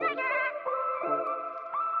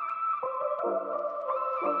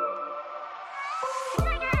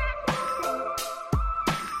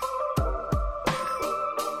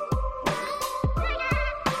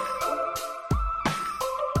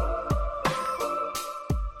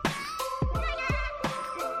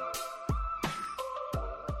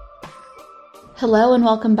Hello and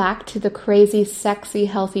welcome back to the Crazy Sexy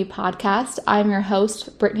Healthy podcast. I'm your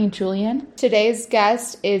host, Brittany Julian. Today's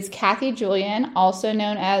guest is Kathy Julian, also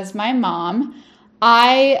known as my mom.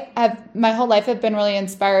 My whole life have been really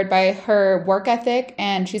inspired by her work ethic,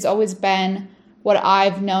 and she's always been what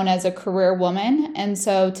I've known as a career woman. And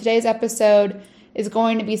so today's episode is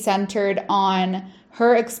going to be centered on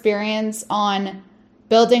her experience on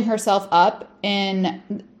building herself up.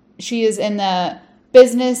 She is in the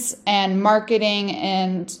business and marketing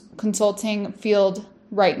and consulting field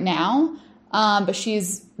right now, but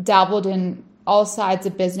she's dabbled in all sides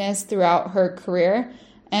of business throughout her career.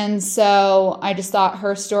 And so I just thought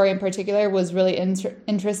her story in particular was really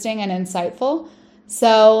interesting and insightful.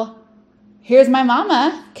 So here's my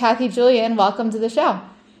mama, Kathy Julian. Welcome to the show.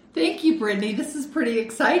 Thank you, Brittany. This is pretty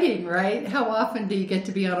exciting, right? How often do you get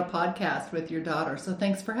to be on a podcast with your daughter? So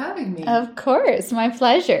thanks for having me. Of course. My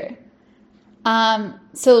pleasure.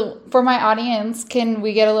 So for my audience, can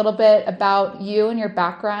we get a little bit about you and your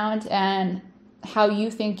background and how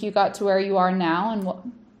you think you got to where you are now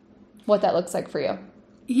and what that looks like for you?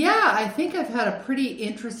 Yeah, I think I've had a pretty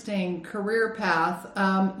interesting career path.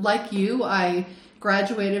 Like you, I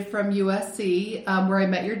graduated from USC, where I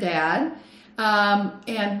met your dad.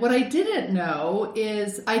 And what I didn't know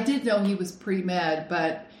is I did know he was pre-med,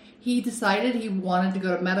 but he decided he wanted to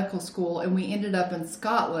go to medical school, and we ended up in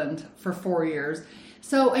Scotland for 4 years.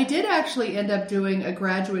 So I did actually end up doing a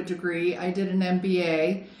graduate degree. I did an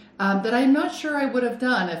MBA that I'm not sure I would have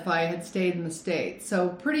done if I had stayed in the States. So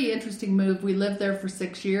pretty interesting move. We lived there for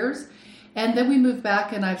 6 years, and then we moved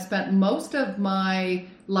back, and I've spent most of my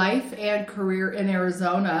life and career in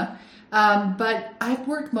Arizona. But I've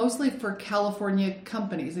worked mostly for California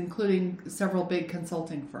companies, including several big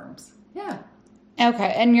consulting firms. Yeah.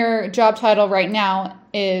 Okay, and your job title right now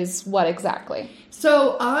is what exactly?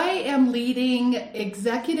 So I am leading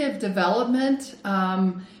executive development,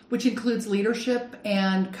 which includes leadership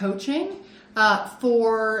and coaching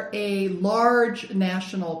for a large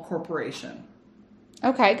national corporation.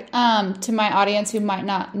 Okay, to my audience who might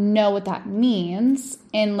not know what that means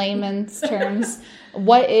in layman's terms,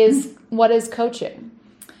 what is coaching?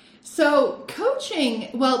 So coaching,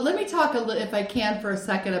 well, let me talk a little, if I can, for a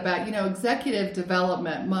second about, executive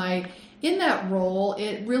development. In that role,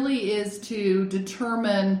 it really is to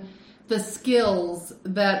determine the skills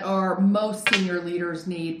that our most senior leaders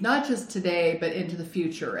need, not just today, but into the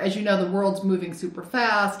future. As you know, the world's moving super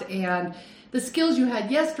fast, and the skills you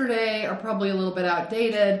had yesterday are probably a little bit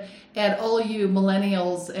outdated, and all you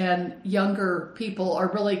millennials and younger people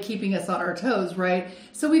are really keeping us on our toes, right?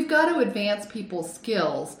 So we've got to advance people's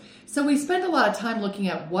skills. So we spend a lot of time looking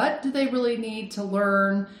at what do they really need to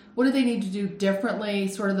learn, what do they need to do differently,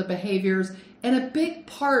 sort of the behaviors, and a big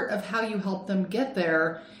part of how you help them get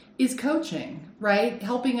there is coaching, right?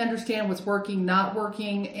 Helping understand what's working, not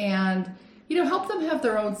working, and help them have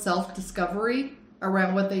their own self-discovery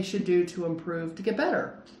around what they should do to improve, to get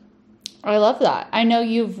better. I love that. I know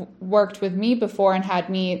you've worked with me before and had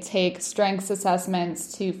me take strengths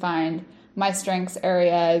assessments to find my strengths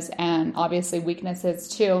areas and obviously weaknesses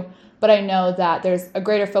too. But I know that there's a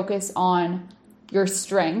greater focus on your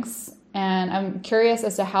strengths, and I'm curious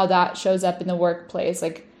as to how that shows up in the workplace.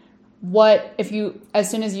 Like, as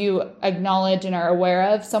soon as you acknowledge and are aware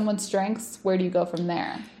of someone's strengths, where do you go from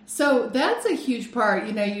there? So that's a huge part.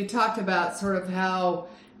 You talked about sort of how,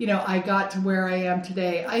 I got to where I am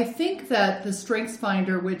today. I think that the Strengths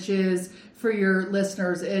Finder, which is, for your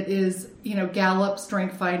listeners, it is, Gallup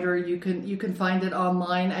Strength Finder. You can find it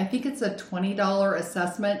online. I think it's a $20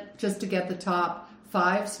 assessment just to get the top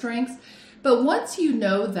 5 strengths. But once you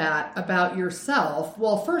know that about yourself,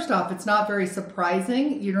 well, first off, it's not very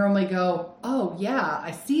surprising. You normally go, oh yeah,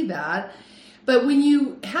 I see that. But when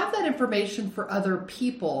you have that information for other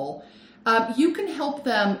people, you can help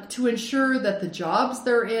them to ensure that the jobs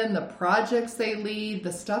they're in, the projects they lead,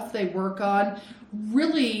 the stuff they work on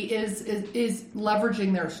really is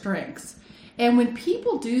leveraging their strengths. And when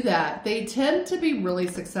people do that, they tend to be really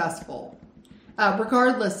successful,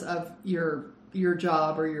 regardless of your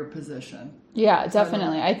job or your position. Yeah,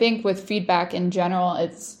 definitely. I think with feedback in general,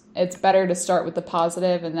 it's better to start with the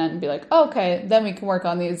positive and then be like, oh, okay, then we can work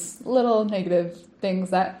on these little negative things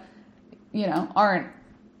that, aren't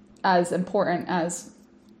as important as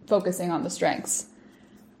focusing on the strengths.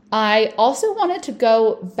 I also wanted to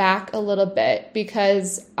go back a little bit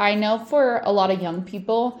because I know for a lot of young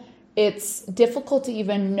people, it's difficult to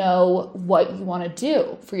even know what you want to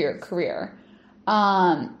do for your career.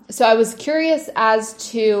 So I was curious as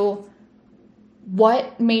to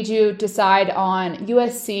what made you decide on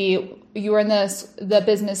USC. You were in the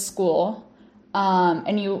business school,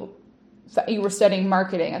 and you were studying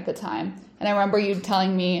marketing at the time. And I remember you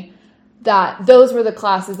telling me that those were the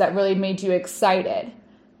classes that really made you excited.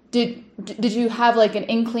 Did you have like an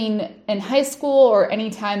inkling in high school or any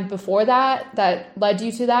time before that led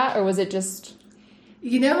you to that? Or was it just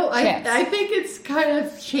I think it's kind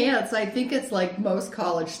of chance. I think it's like most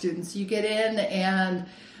college students. You get in, and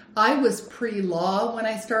I was pre-law when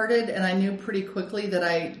I started, and I knew pretty quickly that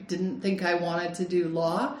I didn't think I wanted to do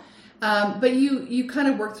law. But you kind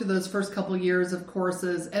of work through those first couple years of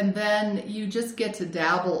courses, and then you just get to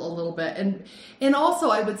dabble a little bit. And also,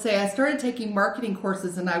 I would say I started taking marketing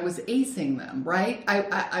courses, and I was acing them, right?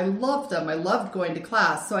 I loved them. I loved going to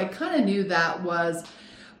class. So I kind of knew that was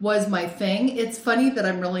my thing. It's funny that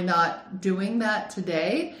I'm really not doing that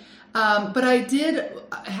today. But I did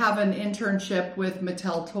have an internship with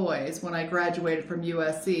Mattel Toys when I graduated from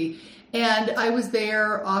USC. And I was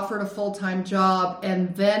there, offered a full-time job,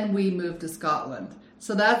 and then we moved to Scotland.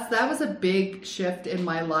 So that was a big shift in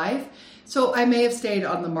my life. So I may have stayed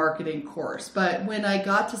on the marketing course. But when I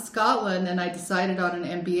got to Scotland and I decided on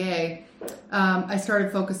an MBA, I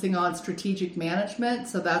started focusing on strategic management.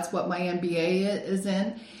 So that's what my MBA is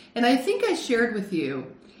in. And I think I shared with you,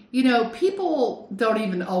 people don't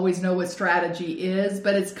even always know what strategy is,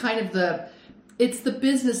 but it's kind of it's the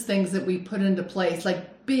business things that we put into place, like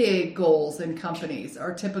big goals in companies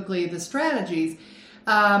are typically the strategies.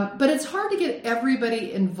 But it's hard to get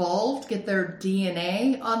everybody involved, get their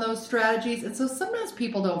DNA on those strategies. And so sometimes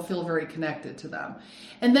people don't feel very connected to them.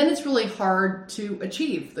 And then it's really hard to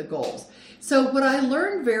achieve the goals. So what I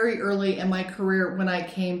learned very early in my career when I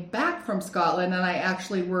came back from Scotland, and I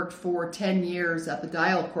actually worked for 10 years at the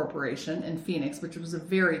Dial Corporation in Phoenix, which was a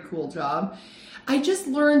very cool job. I just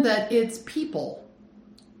learned that it's people.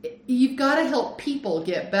 You've got to help people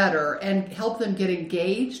get better and help them get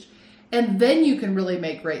engaged. And then you can really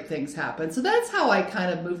make great things happen. So that's how I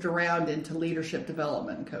kind of moved around into leadership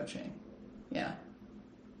development and coaching. Yeah.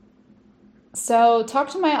 So talk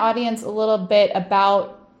to my audience a little bit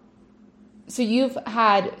about, so you've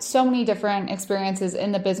had so many different experiences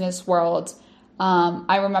in the business world.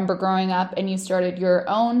 I remember growing up and you started your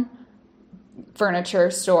own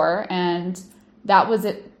furniture store, and that was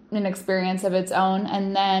an experience of its own.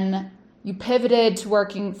 And then you pivoted to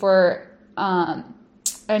working for, and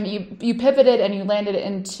you pivoted and you landed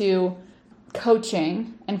into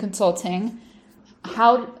coaching and consulting.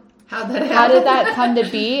 How did that come to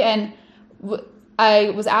be? And I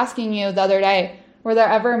was asking you the other day, were there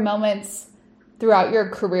ever moments throughout your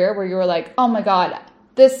career where you were like, oh my God,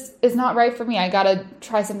 this is not right for me, I got to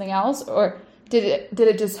try something else? Or did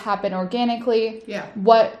it just happen organically? Yeah.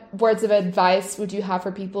 What words of advice would you have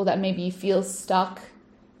for people that maybe feel stuck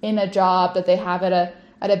in a job that they have at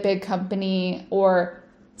a big company or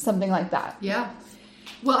something like that? Yeah.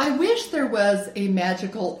 Well, I wish there was a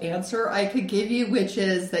magical answer I could give you, which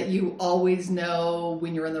is that you always know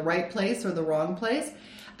when you're in the right place or the wrong place.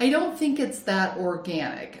 I don't think it's that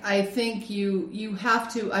organic. I think you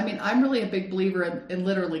have to, I'm really a big believer in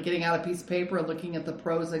literally getting out a piece of paper and looking at the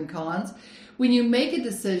pros and cons. When you make a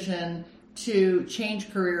decision to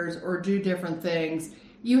change careers or do different things,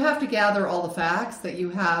 you have to gather all the facts that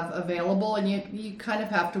you have available, and you kind of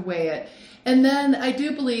have to weigh it. And then I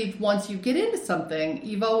do believe once you get into something,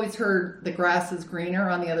 you've always heard the grass is greener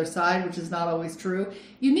on the other side, which is not always true.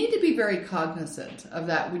 You need to be very cognizant of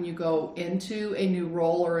that when you go into a new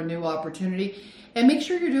role or a new opportunity, and make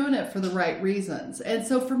sure you're doing it for the right reasons. And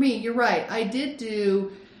so for me, you're right. I did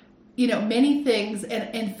do, many things.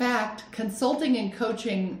 And in fact, consulting and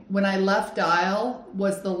coaching when I left Dial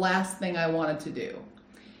was the last thing I wanted to do.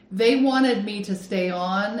 They wanted me to stay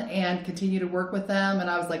on and continue to work with them. And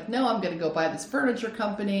I was like, no, I'm going to go buy this furniture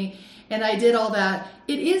company. And I did all that.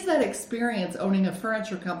 It is that experience owning a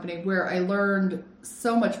furniture company where I learned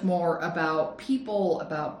so much more about people,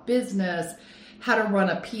 about business, how to run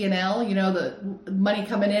a P&L, the money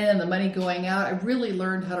coming in and the money going out. I really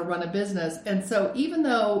learned how to run a business. And so even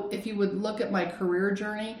though if you would look at my career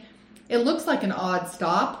journey, it looks like an odd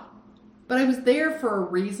stop. But I was there for a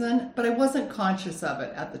reason, but I wasn't conscious of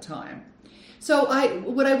it at the time. So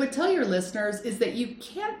what I would tell your listeners is that you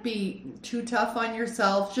can't be too tough on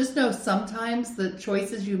yourself. Just know sometimes the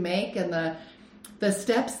choices you make and the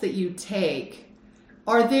steps that you take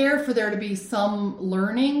are there for there to be some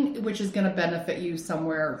learning, which is going to benefit you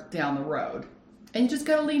somewhere down the road. And you just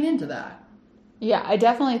got to lean into that. Yeah, I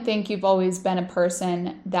definitely think you've always been a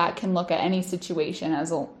person that can look at any situation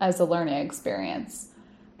as a learning experience.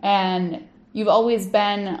 And you've always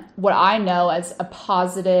been what I know as a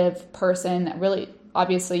positive person that really,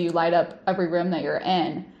 obviously you light up every room that you're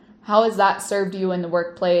in. How has that served you in the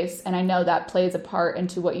workplace? And I know that plays a part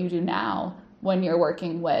into what you do now when you're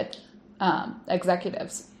working with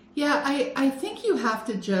executives. Yeah, I think you have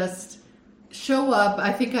to just show up.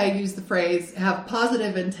 I think I use the phrase, have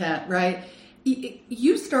positive intent, right?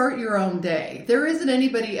 You start your own day. There isn't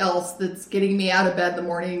anybody else that's getting me out of bed in the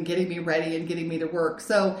morning and getting me ready and getting me to work.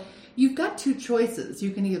 So you've got two choices.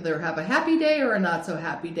 You can either have a happy day or a not so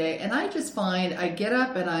happy day. And I just find I get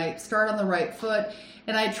up and I start on the right foot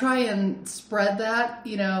and I try and spread that,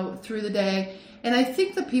 through the day. And I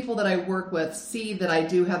think the people that I work with see that I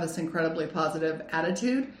do have this incredibly positive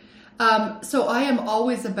attitude. So I am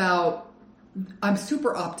always I'm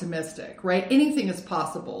super optimistic, right? Anything is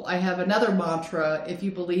possible. I have another mantra: if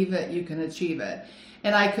you believe it, you can achieve it.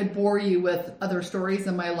 And I could bore you with other stories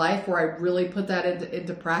in my life where I really put that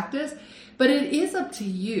into practice. But it is up to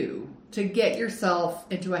you to get yourself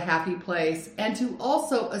into a happy place and to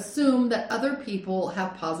also assume that other people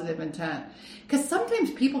have positive intent. Because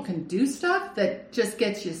sometimes people can do stuff that just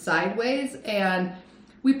gets you sideways, and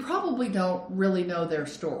we probably don't really know their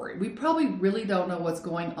story. We probably really don't know what's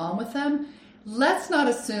going on with them. Let's not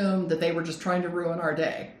assume that they were just trying to ruin our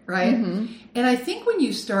day, right? Mm-hmm. And I think when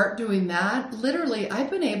you start doing that, literally,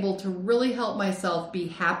 I've been able to really help myself be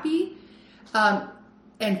happy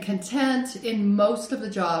and content in most of the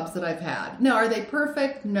jobs that I've had. Now, are they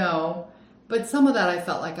perfect? No. But some of that I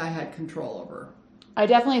felt like I had control over. I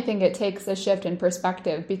definitely think it takes a shift in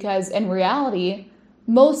perspective, because in reality,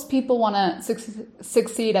 most people want to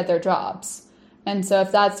succeed at their jobs. And so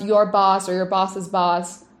if that's your boss or your boss's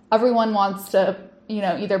boss, everyone wants to,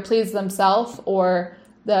 either please themselves or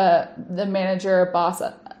the manager or boss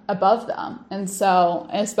above them. And so,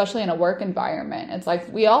 especially in a work environment, it's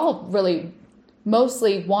like we all really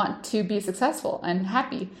mostly want to be successful and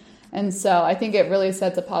happy. And so I think it really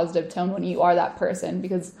sets a positive tone when you are that person,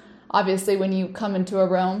 because obviously when you come into a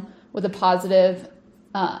room with a positive,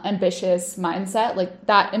 ambitious mindset, like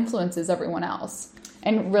that influences everyone else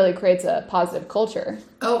and really creates a positive culture.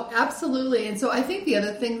 Oh, absolutely. And so I think the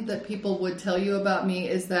other thing that people would tell you about me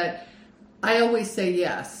is that I always say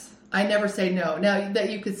yes. I never say no. Now that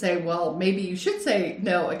you could say, well, maybe you should say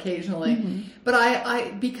no occasionally. Mm-hmm. But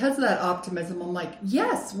I because of that optimism, I'm like,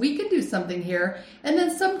 yes, we can do something here. And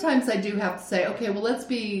then sometimes I do have to say, okay, well, let's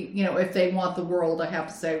be, if they want the world, I have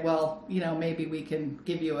to say, well, maybe we can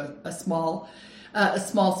give you a small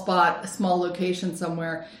spot, a small location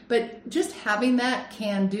somewhere. But just having that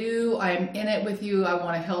can do, I'm in it with you, I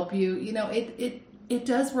want to help you, it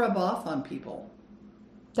does rub off on people.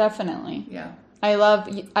 Definitely. Yeah. I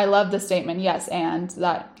love the statement, yes, and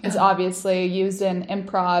that is obviously used in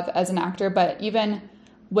improv as an actor, but even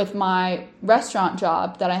with my restaurant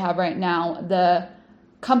job that I have right now, the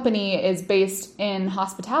company is based in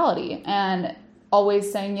hospitality and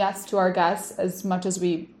always saying yes to our guests as much as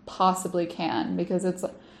we possibly can, because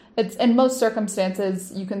it's in most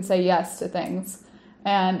circumstances you can say yes to things,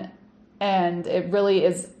 and it really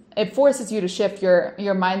is. It forces you to shift your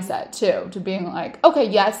mindset too, to being like, okay,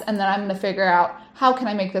 yes, and then I'm going to figure out how can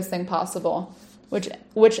I make this thing possible,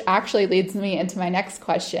 which actually leads me into my next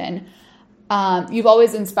question. You've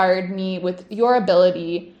always inspired me with your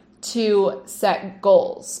ability to set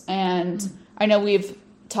goals, and I know we've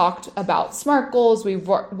talked about SMART goals. We've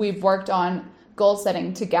worked on goal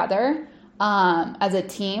setting together as a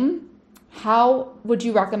team. How would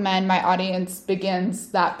you recommend my audience begins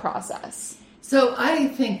that process? So I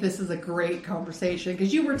think this is a great conversation,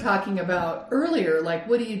 because you were talking about earlier, like,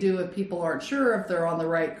 what do you do if people aren't sure if they're on the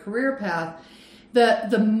right career path?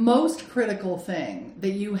 The most critical thing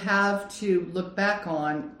that you have to look back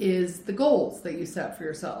on is the goals that you set for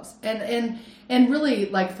yourselves. And really,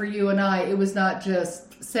 like for you and I, it was not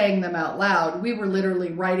just saying them out loud. We were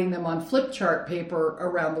literally writing them on flip chart paper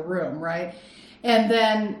around the room, right? And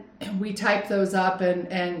then we typed those up,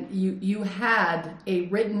 and you had a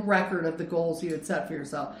written record of the goals you had set for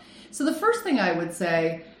yourself. So the first thing I would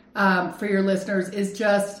say for your listeners is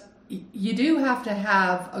just, you do have to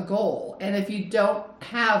have a goal. And if you don't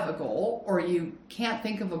have a goal, or you can't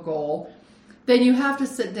think of a goal, then you have to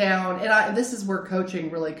sit down. And this is where coaching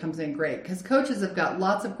really comes in great, because coaches have got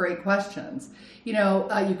lots of great questions. You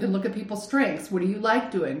can look at people's strengths. What do you like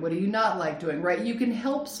doing? What do you not like doing, right? You can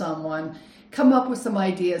help someone come up with some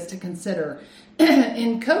ideas to consider.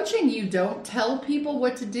 In coaching, you don't tell people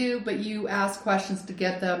what to do, but you ask questions to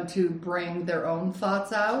get them to bring their own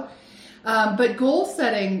thoughts out. But goal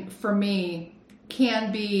setting for me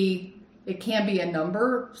can be a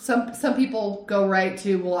number. Some people go right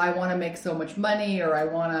to, well, I want to make so much money, or I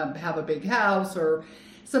want to have a big house, or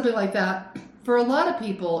something like that. For a lot of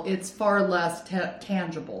people, it's far less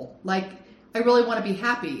tangible. Like, I really want to be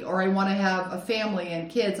happy, or I want to have a family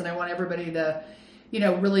and kids, and I want everybody to,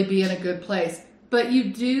 really be in a good place. But you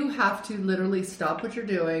do have to literally stop what you're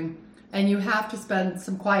doing, and you have to spend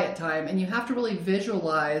some quiet time, and you have to really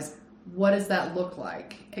visualize what does that look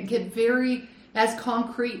like, and get very as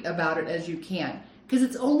concrete about it as you can, because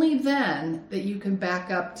it's only then that you can back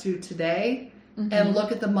up to today and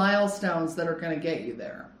look at the milestones that are going to get you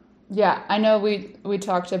there. Yeah, I know we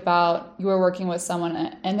talked about you were working with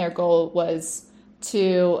someone and their goal was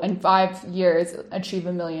to, in 5 years, achieve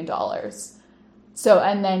 $1 million. So,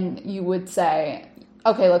 and then you would say,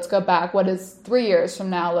 okay, let's go back. What does 3 years from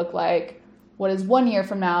now look like? What does 1 year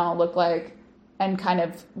from now look like? And kind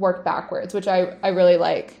of work backwards, which I really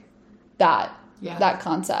like that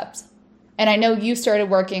concept. And I know you started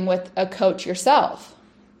working with a coach yourself.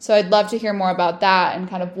 So I'd love to hear more about that and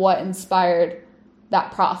kind of what inspired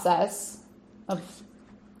that process of.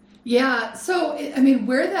 Yeah. So, I mean,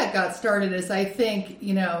 where that got started is, I think,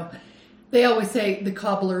 they always say the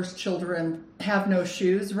cobbler's children have no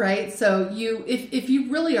shoes, right? So if you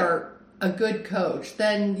really are a good coach,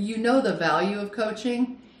 then you know the value of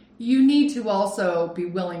coaching. You need to also be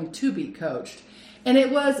willing to be coached. And I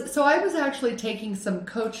was actually taking some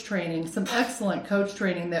coach training, some excellent coach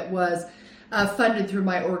training that was funded through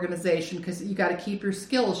my organization, because you got to keep your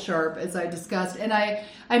skills sharp, as I discussed. And I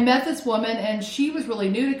met this woman, and she was really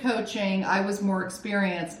new to coaching. I was more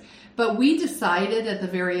experienced. But we decided at the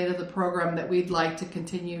very end of the program that we'd like to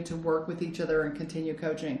continue to work with each other and continue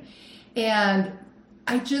coaching. And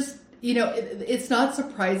I just, it's not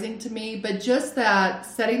surprising to me, but just that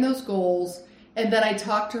setting those goals. And then I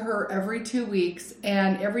talk to her every 2 weeks,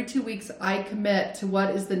 and every 2 weeks I commit to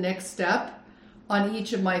what is the next step on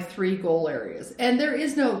each of my 3 goal areas. And there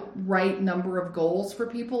is no right number of goals for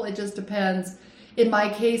people. It just depends. In my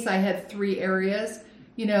case, I had 3 areas.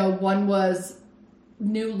 One was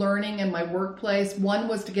new learning in my workplace. One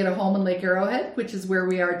was to get a home in Lake Arrowhead, which is where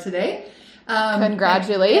we are today.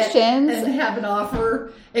 Congratulations. And have an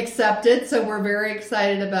offer accepted. So we're very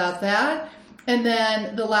excited about that. And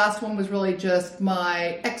then the last one was really just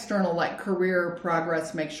my external, career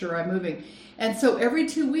progress, make sure I'm moving. And so every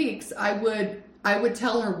 2 weeks I would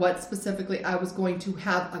tell her what specifically I was going to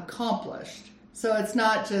have accomplished. So it's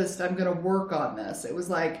not just I'm going to work on this. It was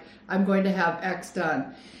like I'm going to have X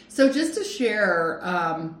done. So just to share,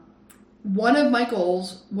 one of my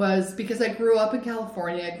goals was, because I grew up in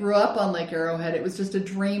California, I grew up on Lake Arrowhead. It was just a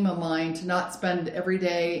dream of mine to not spend every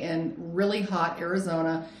day in really hot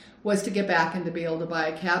Arizona, was to get back and to be able to buy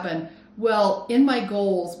a cabin. Well, in my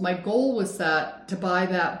goals, my goal was set to buy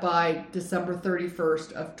that by December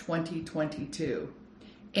 31st of 2022.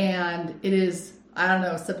 And it is,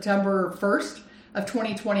 September 1st of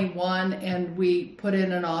 2021, and we put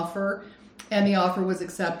in an offer, and the offer was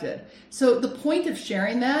accepted. So the point of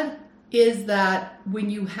sharing that is that when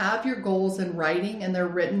you have your goals in writing and they're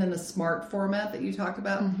written in the SMART format that you talked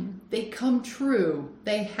about, they come true.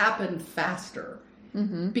 They happen faster.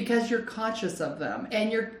 Because you're conscious of them,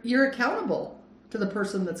 and you're accountable to the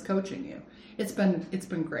person that's coaching you. It's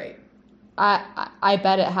been great. I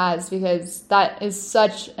bet it has, because that is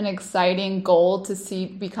such an exciting goal to see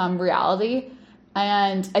become reality.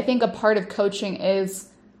 And I think a part of coaching is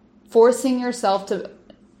forcing yourself to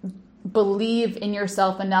believe in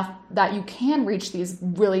yourself enough that you can reach these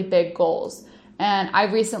really big goals. And I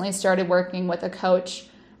recently started working with a coach,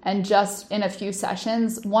 and just in a few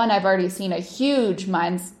sessions, I've already seen a huge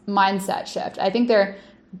mindset shift. I think there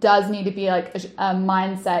does need to be a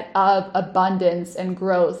mindset of abundance and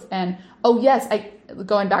growth. And,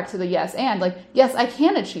 going back to the yes, and yes, I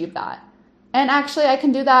can achieve that. And actually I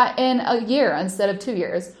can do that in a year instead of 2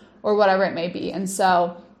 years, or whatever it may be. And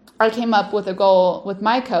so I came up with a goal with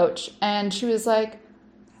my coach, and she was like,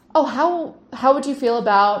 oh, how would you feel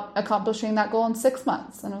about accomplishing that goal in 6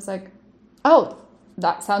 months? And I was like, oh,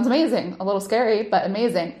 that sounds amazing. A little scary, but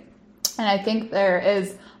amazing. And I think there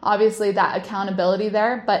is obviously that accountability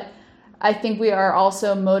there, but I think we are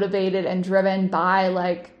also motivated and driven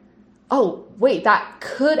by oh, wait, that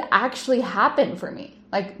could actually happen for me.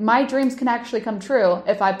 My dreams can actually come true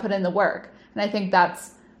if I put in the work. And I think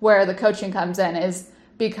that's where the coaching comes in, is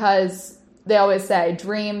because they always say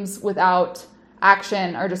dreams without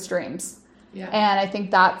action are just dreams. Yeah. And I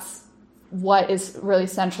think that's what is really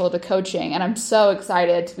central to coaching. And I'm so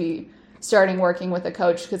excited to be starting working with a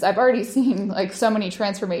coach, because I've already seen so many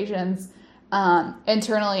transformations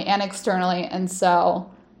internally and externally. And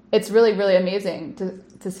so it's really, really amazing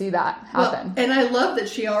to see that happen. Well, and I love that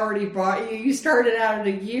she already brought you started out at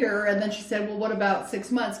a year, and then she said, well, what about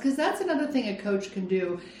 6 months? Because that's another thing a coach can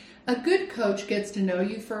do. A good coach gets to know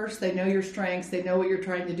you first. They know your strengths. They know what you're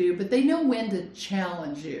trying to do, but they know when to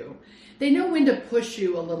challenge you. They know when to push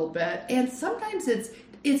you a little bit. And sometimes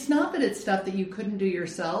it's not that it's stuff that you couldn't do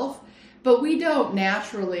yourself, but we don't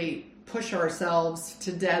naturally push ourselves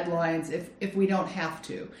to deadlines if we don't have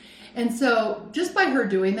to. And so just by her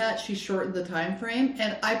doing that, she shortened the time frame.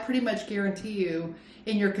 And I pretty much guarantee you,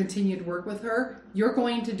 in your continued work with her, you're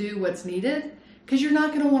going to do what's needed, because you're not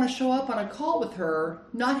going to want to show up on a call with her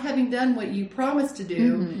not having done what you promised to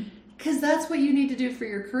do, because that's what you need to do for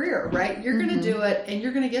your career, right? You're going to do it, and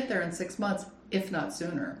you're going to get there in 6 months, if not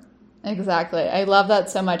sooner. Exactly. I love that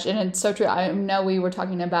so much. And it's so true. I know we were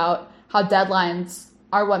talking about how deadlines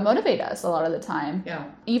are what motivate us a lot of the time. Yeah.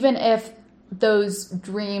 Even if those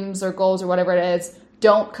dreams or goals or whatever it is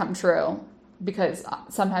don't come true, because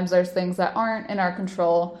sometimes there's things that aren't in our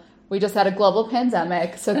control. We just had a global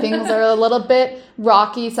pandemic, so things are a little bit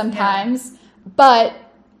rocky sometimes, but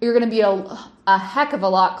you're going to be a heck of a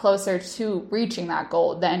lot closer to reaching that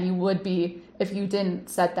goal than you would be if you didn't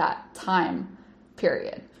set that time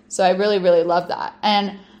period. So I really, really love that.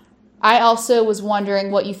 And I also was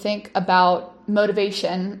wondering what you think about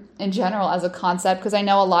motivation in general as a concept, because I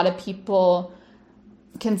know a lot of people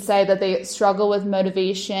can say that they struggle with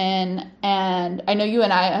motivation. And I know you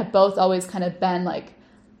and I have both always kind of been like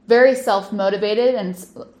very self-motivated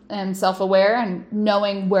and self-aware, and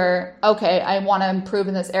knowing where, okay, I want to improve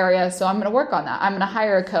in this area, so I'm going to work on that. I'm going to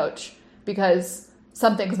hire a coach because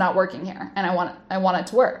something's not working here and I want it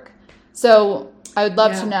to work. So I would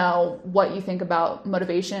love to know what you think about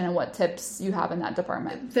motivation and what tips you have in that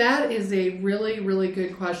department. That is a really, really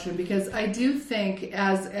good question, because I do think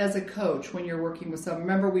as a coach, when you're working with someone,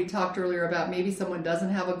 remember we talked earlier about maybe someone doesn't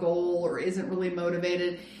have a goal or isn't really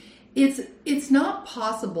motivated. It's not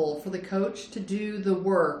possible for the coach to do the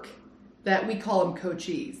work that we call them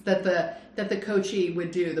coachees, that the coachee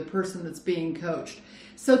would do, the person that's being coached.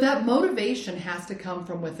 So that motivation has to come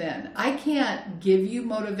from within. I can't give you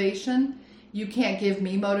motivation. You can't give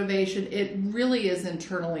me motivation. It really is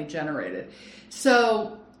internally generated.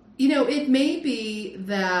 So, it may be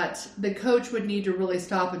that the coach would need to really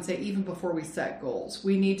stop and say, even before we set goals,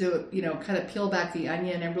 we need to, kind of peel back the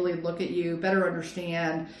onion and really look at you, better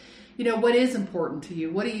understand, what is important to you?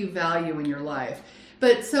 What do you value in your life?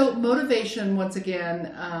 But so motivation, once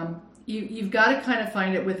again, you've got to kind of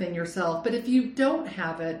find it within yourself. But if you don't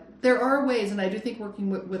have it, there are ways, and I do think working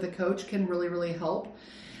with a coach can really, really help.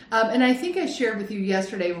 And I think I shared with you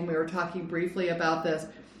yesterday when we were talking briefly about this.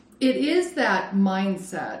 It is that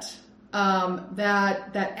mindset,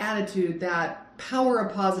 that attitude, that power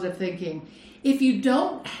of positive thinking. If you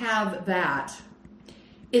don't have that,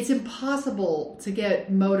 it's impossible to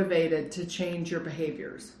get motivated to change your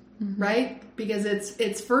behaviors, right? Because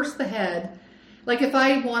it's first the head. Like if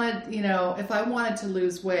I wanted to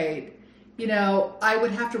lose weight, I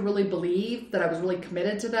would have to really believe that I was really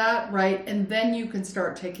committed to that, right? And then you can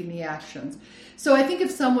start taking the actions. So I think if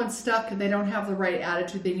someone's stuck and they don't have the right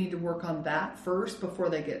attitude, they need to work on that first before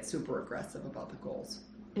they get super aggressive about the goals.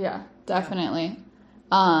 Yeah, definitely.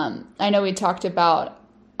 I know we talked about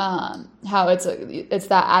how it's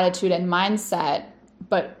that attitude and mindset,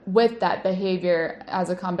 but with that behavior as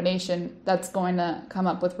a combination, that's going to come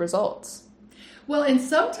up with results. Well, and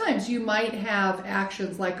sometimes you might have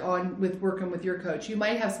actions like with working with your coach. You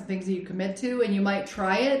might have some things that you commit to, and you might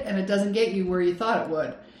try it, and it doesn't get you where you thought it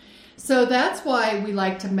would. So that's why we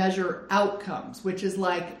like to measure outcomes, which is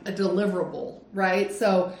like a deliverable, right?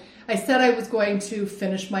 So I said I was going to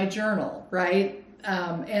finish my journal, right?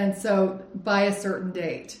 And so by a certain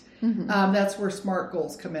date, that's where SMART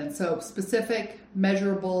goals come in. So specific,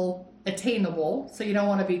 measurable, attainable. So you don't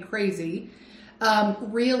want to be crazy,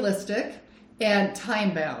 realistic, and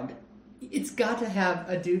time bound. It's got to have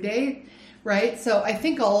a due date, right? So I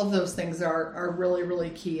think all of those things are really, really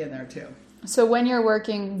key in there too. So when you're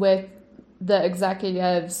working with the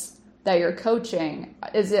executives that you're coaching,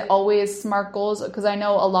 is it always SMART goals? Because I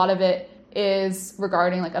know a lot of it is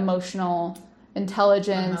regarding like emotional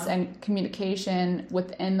intelligence and communication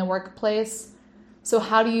within the workplace. So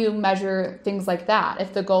how do you measure things like that?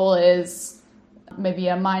 If the goal is maybe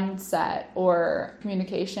a mindset or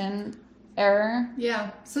communication error? Yeah,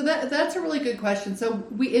 so that's a really good question. So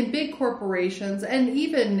we, in big corporations, and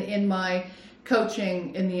even in my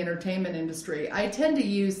coaching in the entertainment industry, I tend to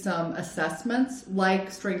use some assessments like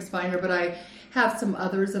StrengthsFinder, but I have some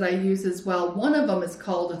others that I use as well. One of them is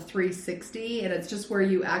called a 360, and it's just where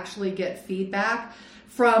you actually get feedback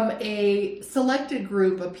from a selected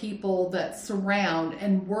group of people that surround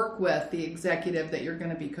and work with the executive that you're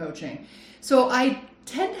going to be coaching. So I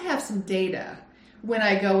tend to have some data when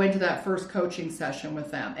I go into that first coaching session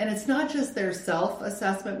with them. And it's not just their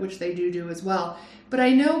self-assessment, which they do as well, but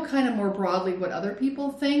I know kind of more broadly what other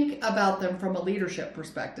people think about them from a leadership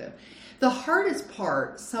perspective. The hardest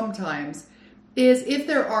part sometimes is if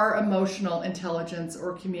there are emotional intelligence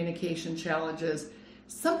or communication challenges.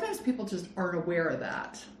 sometimes people just aren't aware of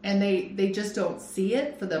that, and they just don't see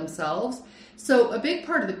it for themselves. So a big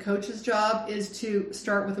part of the coach's job is to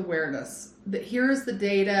start with awareness. That here's the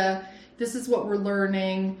data, this is what we're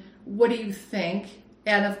learning, what do you think?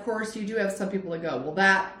 And of course, you do have some people that go, well,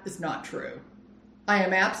 that is not true. I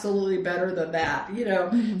am absolutely better than that,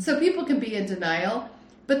 So people can be in denial.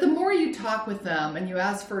 But the more you talk with them and you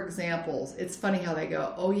ask for examples, it's funny how they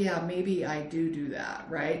go, oh yeah, maybe I do that,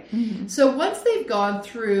 right? Mm-hmm. So once they've gone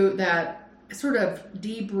through that sort of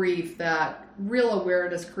debrief, that real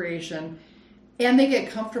awareness creation, and they get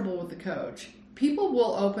comfortable with the coach, people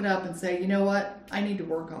will open up and say, you know what, I need to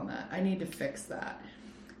work on that. I need to fix that.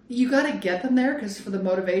 You got to get them there, because for the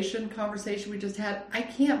motivation conversation we just had, I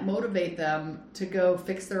can't motivate them to go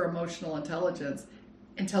fix their emotional intelligence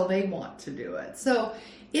until they want to do it. So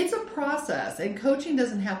it's a process, and coaching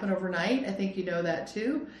doesn't happen overnight. I think you know that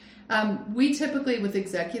too. We typically, with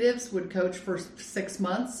executives, would coach for 6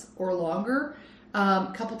 months or longer,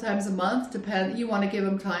 a couple times a month, depend. You want to give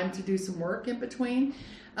them time to do some work in between,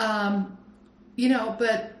 but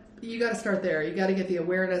you got to start there. You got to get the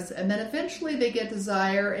awareness, and then eventually they get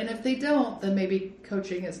desire. And if they don't, then maybe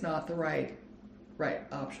coaching is not the right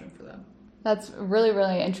option for them. That's really,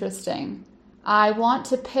 really interesting. I want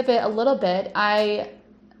to pivot a little bit.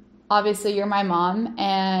 Obviously, you're my mom,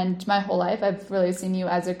 and my whole life I've really seen you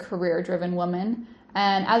as a career-driven woman.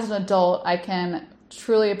 And as an adult, I can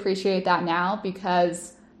truly appreciate that now,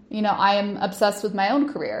 because, I am obsessed with my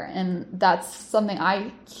own career, and that's something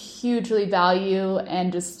I hugely value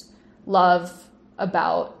and just love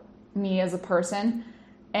about me as a person.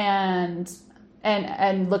 And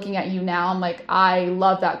looking at you now, I'm like, I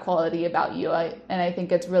love that quality about you. And I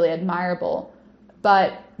think it's really admirable.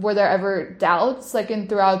 But were there ever doubts,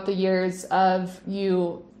 throughout the years of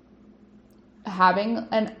you having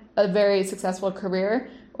a very successful career,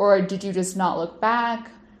 or did you just not look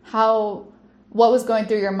back? What was going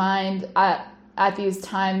through your mind at these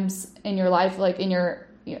times in your life, like in your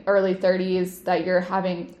early 30s, that you're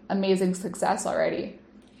having amazing success already?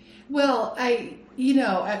 Well,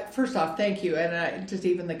 first off, thank you. And just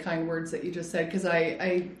even the kind words that you just said, because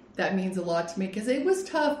that means a lot to me, because it was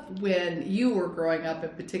tough when you were growing up in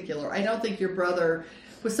particular. I don't think your brother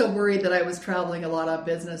was so worried that I was traveling a lot on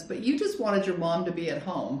business, but you just wanted your mom to be at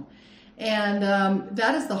home. And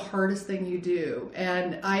that is the hardest thing you do.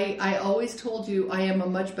 And I always told you I am a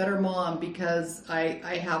much better mom because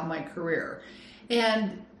I have my career.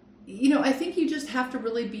 And I think you just have to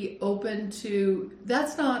really be open to,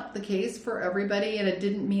 that's not the case for everybody. And it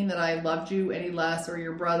didn't mean that I loved you any less, or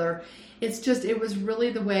your brother. It's just, it was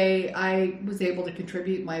really the way I was able to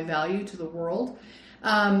contribute my value to the world.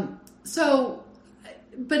 But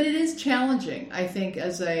it is challenging, I think,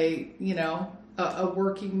 as a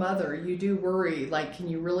working mother. You do worry, can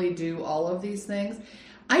you really do all of these things?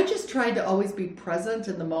 I just tried to always be present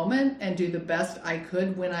in the moment and do the best I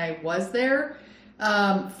could when I was there.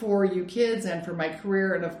 For you kids and for my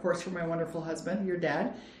career, and of course for my wonderful husband, your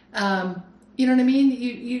dad. You know what I mean?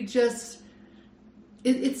 You just,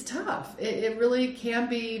 it's tough. It really can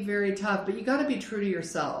be very tough, but you got to be true to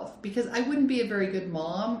yourself, because I wouldn't be a very good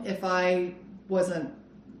mom if I wasn't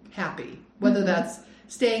happy, whether mm-hmm. that's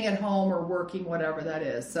staying at home or working, whatever that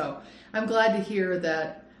is. So I'm glad to hear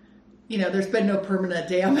that, there's been no permanent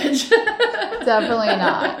damage. Definitely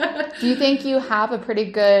not. Do you think you have a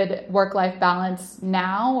pretty good work-life balance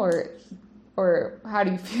now, or how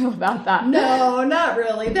do you feel about that? No, not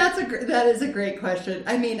really. That is a great question.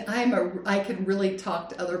 I mean, I can really talk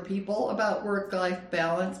to other people about work-life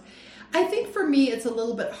balance. I think for me, it's a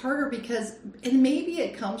little bit harder because, and maybe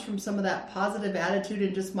it comes from some of that positive attitude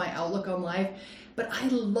and just my outlook on life, but I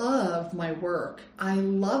love my work. I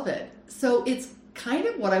love it. So it's kind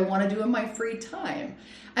of what I want to do in my free time.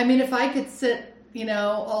 I mean, if I could sit,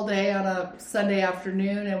 all day on a Sunday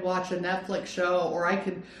afternoon and watch a Netflix show, or I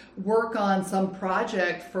could work on some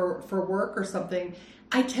project for work or something,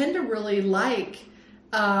 I tend to really like,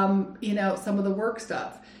 some of the work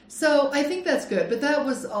stuff. So I think that's good. But that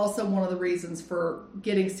was also one of the reasons for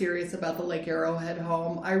getting serious about the Lake Arrowhead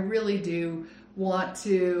home. I really do want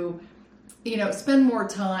to spend more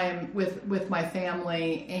time with my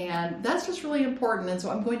family, and that's just really important. And so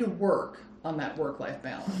I'm going to work on that work-life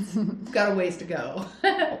balance. Got a ways to go.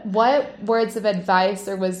 What words of advice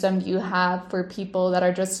or wisdom do you have for people that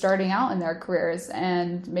are just starting out in their careers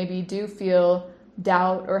and maybe do feel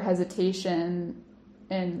doubt or hesitation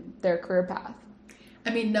in their career path? I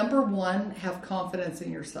mean, number one, have confidence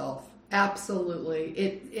in yourself. Absolutely.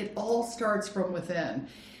 It all starts from within.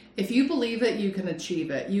 If you believe it, you can achieve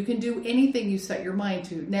it. You can do anything you set your mind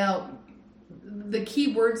to. Now, the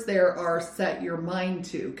key words there are set your mind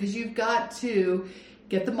to, because you've got to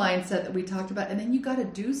get the mindset that we talked about, and then you got to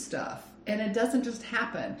do stuff. And it doesn't just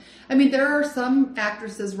happen. I mean, there are some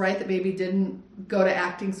actresses, right, that maybe didn't go to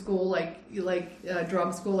acting school like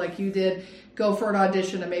drama school like you did, go for an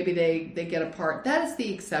audition and maybe they get a part. That is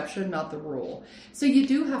the exception, not the rule. So you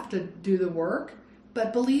do have to do the work,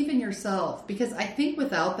 but believe in yourself, because I think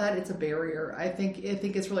without that, it's a barrier. I think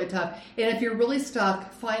it's really tough. And if you're really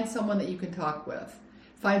stuck, find someone that you can talk with.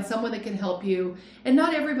 Find someone that can help you. And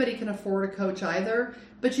not everybody can afford a coach either,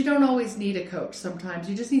 but you don't always need a coach. Sometimes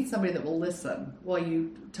you just need somebody that will listen while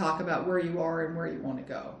you talk about where you are and where you want to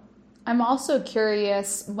go. I'm also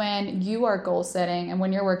curious, when you are goal setting and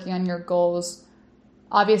when you're working on your goals,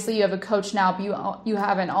 obviously you have a coach now, but you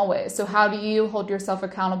haven't always. So how do you hold yourself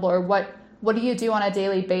accountable, or what do you do on a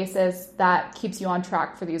daily basis that keeps you on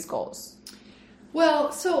track for these goals?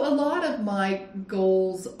 Well, so a lot of my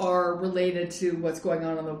goals are related to what's going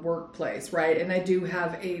on in the workplace, right? And I do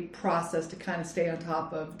have a process to kind of stay on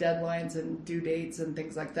top of deadlines and due dates and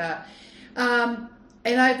things like that.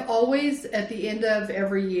 And I've always, at the end of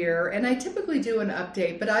every year, and I typically do an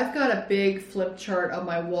update, but I've got a big flip chart on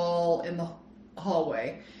my wall in the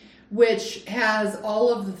hallway, which has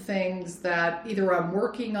all of the things that either I'm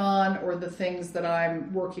working on or the things that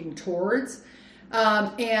I'm working towards.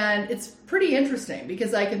 And it's pretty interesting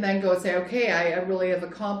because I can then go and say, okay, I really have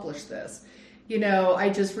accomplished this. You know, I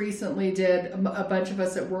just recently did, a bunch of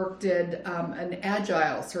us at work did an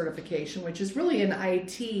Agile certification, which is really an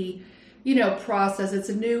IT, process. It's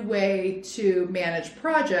a new way to manage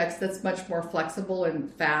projects that's much more flexible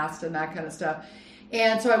and fast and that kind of stuff.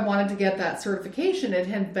 And so I wanted to get that certification. It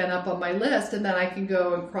had been up on my list, and then I can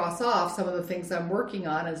go and cross off some of the things I'm working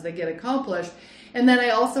on as they get accomplished. And then I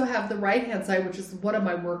also have the right-hand side, which is what am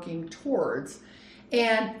I working towards?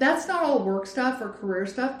 And that's not all work stuff or career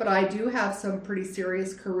stuff, but I do have some pretty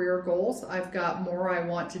serious career goals. I've got more I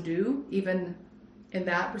want to do, even in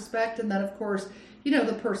that respect. And then, of course,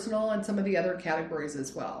 the personal and some of the other categories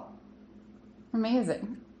as well.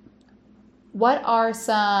 Amazing. What are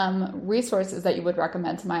some resources that you would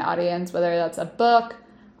recommend to my audience, whether that's a book,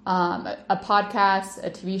 a podcast, a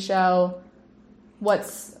TV show?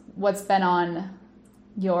 What's been on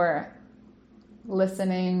your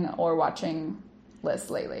listening or watching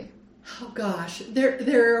list lately? Oh gosh,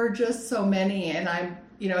 there are just so many, and I'm,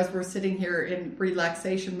 as we're sitting here in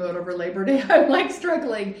relaxation mode over Labor Day, I'm like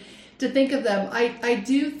struggling to think of them. I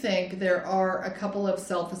do think there are a couple of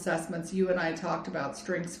self-assessments. You and I talked about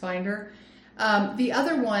StrengthsFinder. The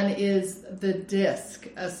other one is the DISC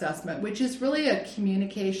assessment, which is really a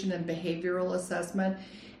communication and behavioral assessment.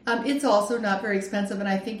 It's also not very expensive, and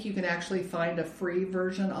I think you can actually find a free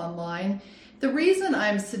version online. The reason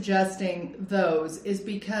I'm suggesting those is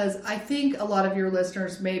because I think a lot of your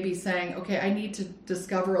listeners may be saying, okay, I need to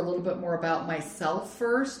discover a little bit more about myself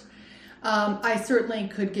first. I certainly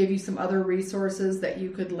could give you some other resources that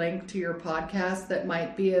you could link to your podcast that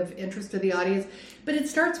might be of interest to the audience, but it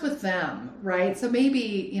starts with them, right? So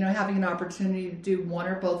maybe, having an opportunity to do one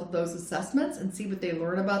or both of those assessments and see what they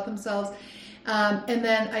learn about themselves. And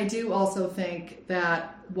then I do also think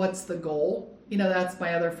that what's the goal? That's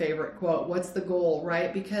my other favorite quote. What's the goal,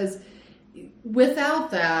 right? Because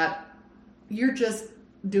without that, you're just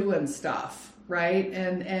doing stuff, right?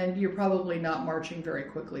 And you're probably not marching very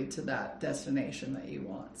quickly to that destination that you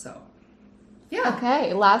want. So, yeah.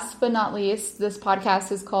 Okay. Last but not least, this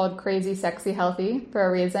podcast is called Crazy, Sexy, Healthy for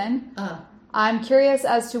a reason. I'm curious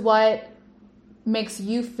as to what makes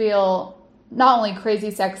you feel not only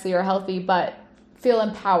crazy, sexy, or healthy, but feel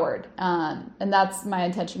empowered. And that's my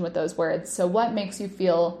intention with those words. So what makes you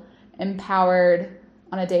feel empowered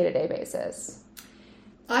on a day-to-day basis?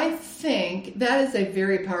 I think that is a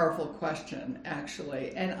very powerful question,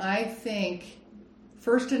 actually. And I think,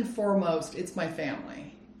 first and foremost, it's my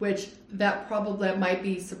family, which that might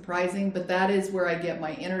be surprising, but that is where I get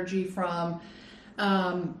my energy from.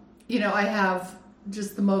 I have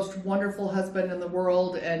just the most wonderful husband in the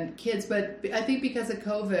world and kids, but I think because of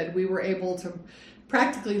COVID, we were able to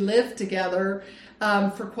practically live together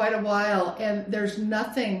for quite a while, and there's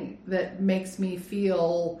nothing that makes me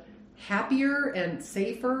feel happier and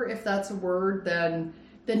safer, if that's a word, than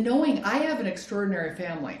knowing I have an extraordinary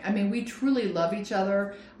family. I mean, we truly love each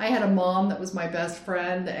other. I had a mom that was my best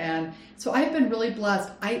friend, and so I've been really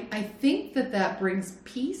blessed. I think that brings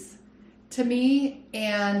peace to me,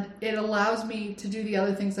 and it allows me to do the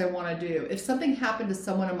other things I want to do. If something happened to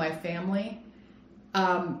someone in my family,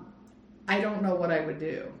 I don't know what I would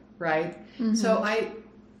do, right? Mm-hmm. So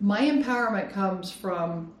my empowerment comes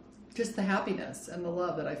from just the happiness and the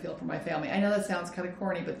love that I feel for my family. I know that sounds kind of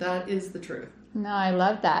corny, but that is the truth. No, I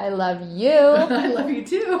love that. I love you. I love you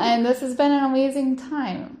too. And this has been an amazing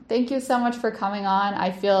time. Thank you so much for coming on.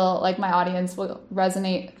 I feel like my audience will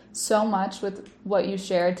resonate so much with what you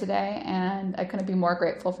shared today, and I couldn't be more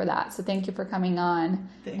grateful for that. So thank you for coming on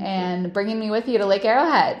and bringing me with you to Lake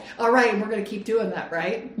Arrowhead. All right, and we're going to keep doing that,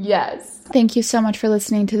 right? Yes. Thank you so much for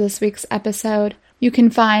listening to this week's episode. You can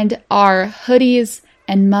find our hoodies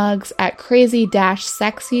and mugs at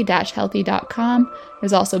crazy-sexy-healthy.com.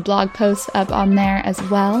 There's also blog posts up on there as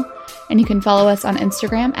well. And you can follow us on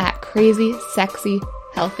Instagram at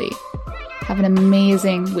crazy-sexy-healthy. Have an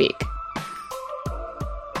amazing week.